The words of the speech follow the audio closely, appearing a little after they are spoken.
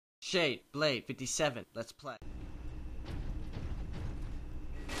Shade, Blade, 57. Let's play.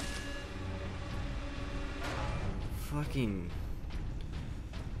 Fucking...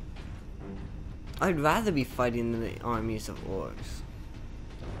 I'd rather be fighting the armies of orcs.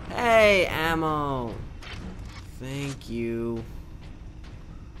 Hey, ammo! Thank you.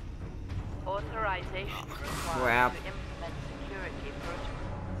 Authorization required crap. to implement security protocols.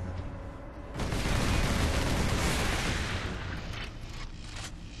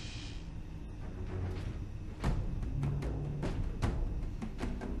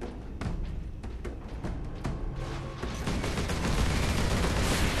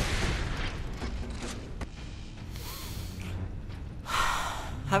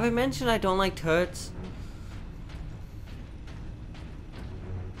 Have I mentioned I don't like turrets?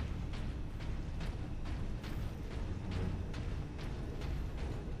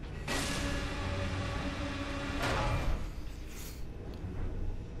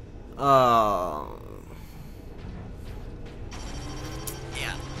 Oh.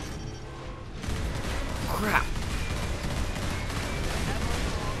 Yeah. Crap.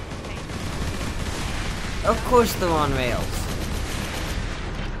 Of course they're on rails.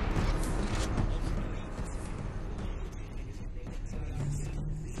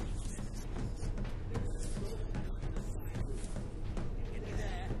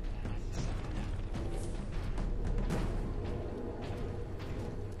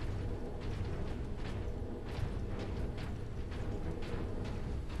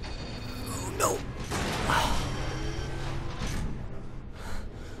 No.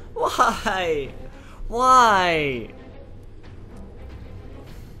 Why? Why?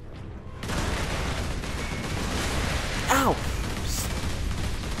 Ow!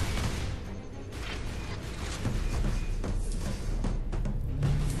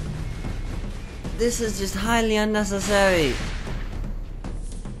 This is just highly unnecessary.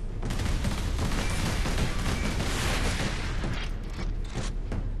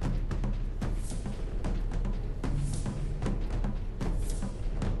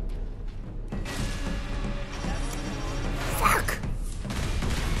 Fuck!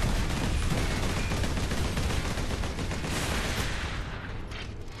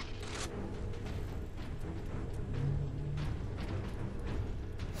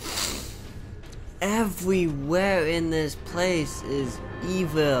 Everywhere in this place is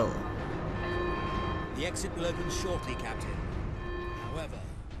evil. The exit will open shortly, Captain. However,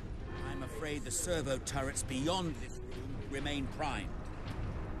 I'm afraid the servo turrets beyond this room remain primed.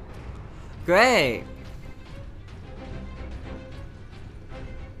 Great.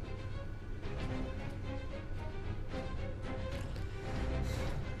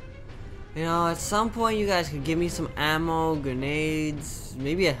 You know, at some point you guys could give me some ammo, grenades,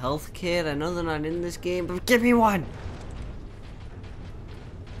 maybe a health kit. I know they're not in this game, but give me one!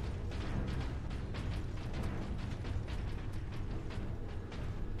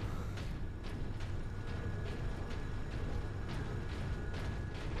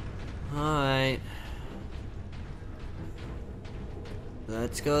 Alright.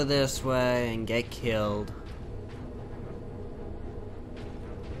 Let's go this way and get killed.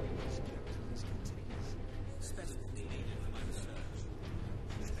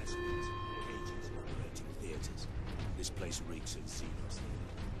 This place reeks of secrecy.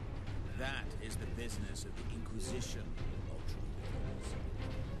 That is the business of the Inquisition, Ultramarines.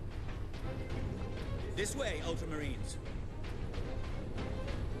 This way, Ultramarines.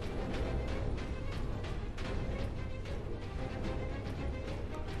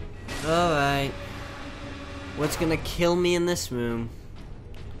 Alright. What's gonna kill me in this room?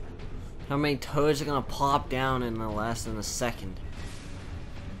 How many turrets are gonna pop down in less than a second?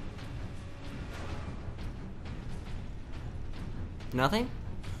 Nothing?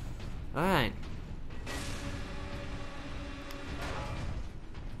 Alright.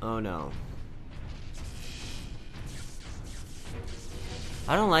 Oh no.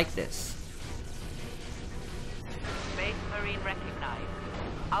 I don't like this. Space Marine recognized.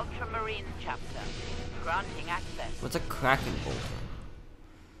 Ultramarine chapter. Granting access. What's a Kraken bolter?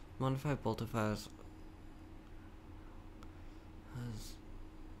 Modified bolter fires.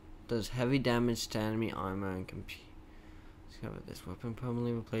 Does heavy damage to enemy armor and compete. Discover this weapon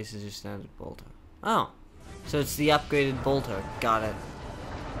permanently replaces your standard bolter. Oh, so it's the upgraded bolter. Got it.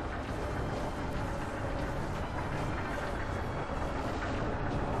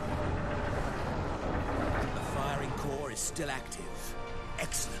 The firing core is still active.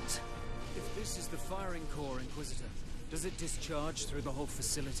 Excellent. If this is the firing core, Inquisitor, does it discharge through the whole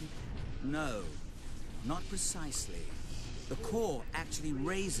facility? No, not precisely. The core actually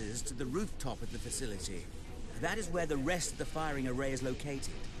raises to the rooftop of the facility. That is where the rest of the firing array is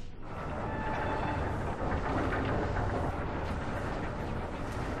located.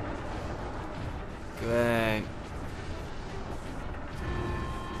 Great.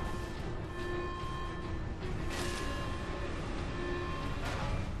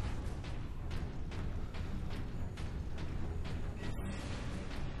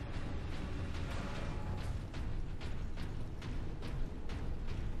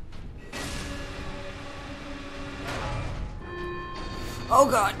 Oh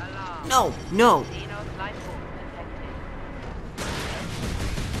god! Alarm. No! No! Xenos life form detected.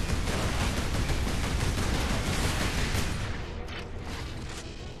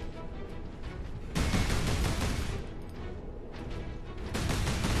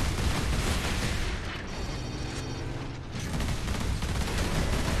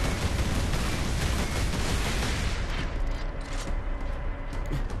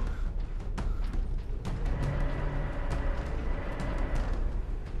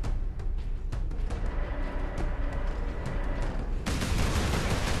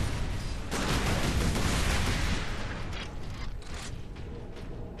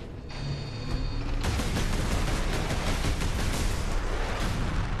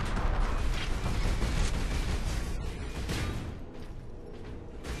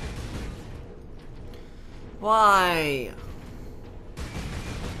 Why?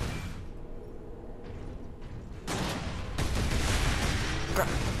 Crap.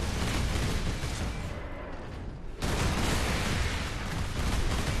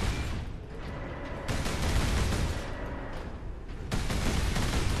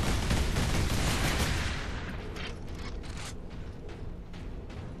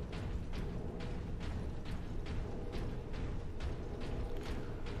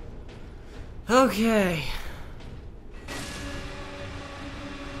 Okay.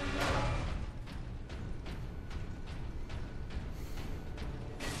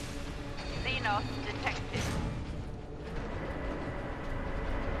 Xenos detected.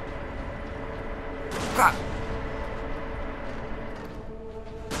 Crap.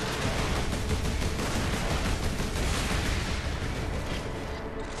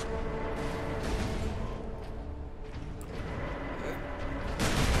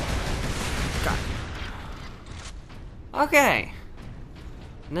 Crap. Okay.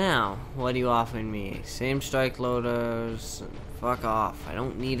 Now, what are you offering me? Same strike loaders? Fuck off. I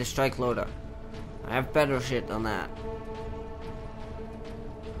don't need a strike loader. I have better shit than that.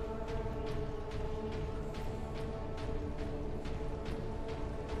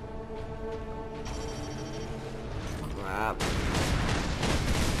 Crap.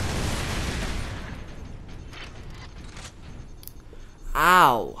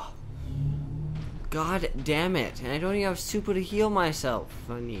 Ow. God damn it. And I don't even have super to heal myself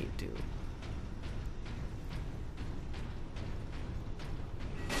if I need to.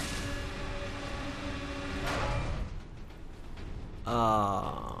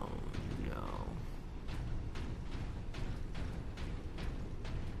 Oh, no.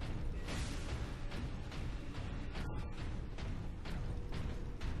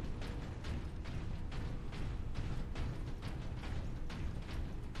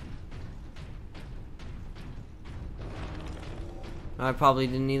 I probably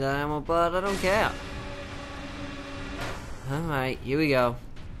didn't need that ammo, but I don't care. Alright, here we go.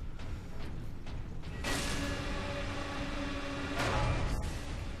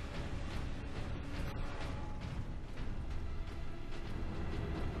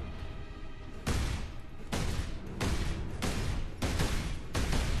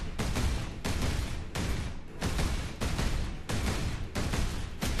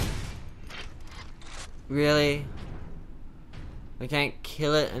 Really? I can't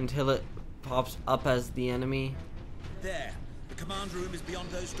kill it until it pops up as the enemy? There. The command room is beyond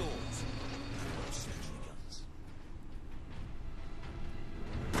those doors. Sentry guns.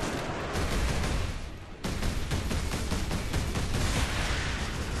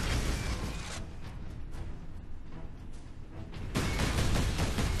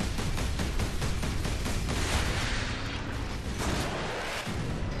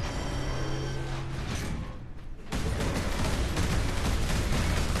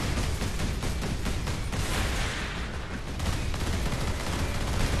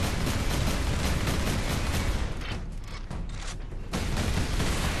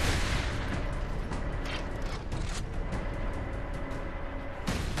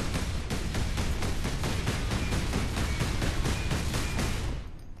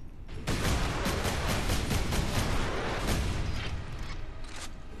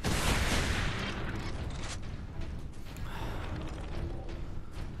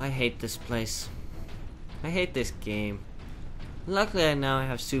 I hate this place. I hate this game. Luckily, I now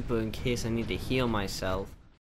have super in case I need to heal myself.